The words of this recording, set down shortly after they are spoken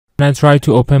When I try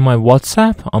to open my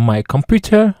WhatsApp on my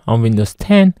computer on Windows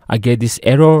 10, I get this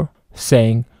error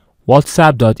saying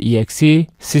whatsapp.exe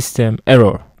system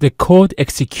error. The code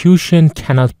execution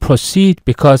cannot proceed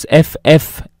because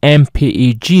ffmpeg.dll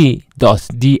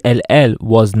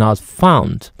was not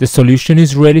found. The solution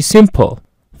is really simple.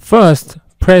 First,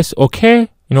 press OK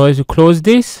in order to close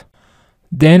this.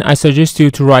 Then I suggest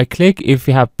you to right click if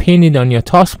you have pinned it on your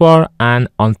taskbar and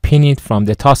unpin it from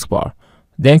the taskbar.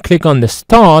 Then click on the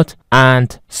start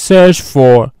and search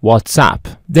for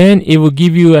WhatsApp. Then it will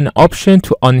give you an option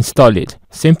to uninstall it.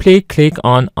 Simply click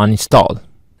on uninstall.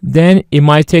 Then it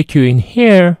might take you in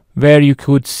here where you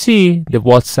could see the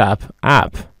WhatsApp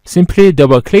app. Simply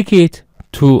double click it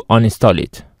to uninstall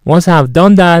it. Once I have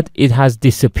done that, it has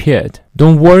disappeared.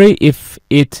 Don't worry if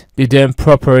it didn't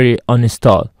properly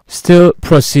uninstall. Still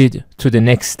proceed to the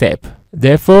next step.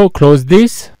 Therefore, close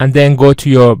this and then go to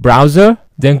your browser.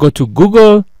 Then go to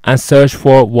Google and search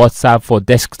for WhatsApp for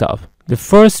desktop. The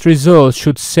first result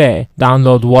should say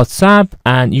download WhatsApp,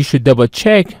 and you should double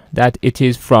check that it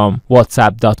is from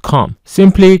whatsapp.com.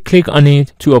 Simply click on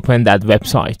it to open that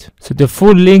website. So the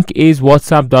full link is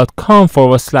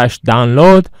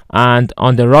whatsapp.com/download, and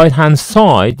on the right hand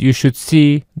side you should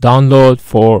see download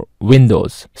for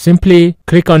Windows. Simply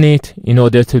click on it in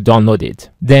order to download it.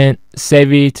 Then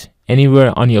save it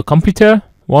anywhere on your computer.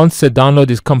 Once the download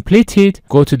is completed,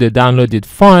 go to the downloaded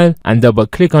file and double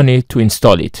click on it to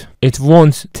install it. It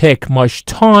won't take much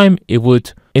time. It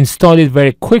would install it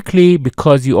very quickly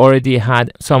because you already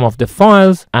had some of the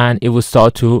files, and it will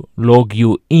start to log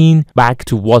you in back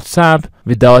to WhatsApp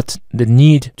without the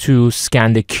need to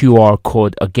scan the QR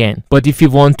code again. But if you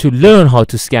want to learn how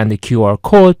to scan the QR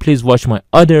code, please watch my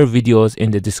other videos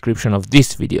in the description of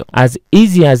this video. As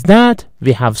easy as that,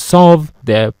 we have solved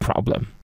the problem.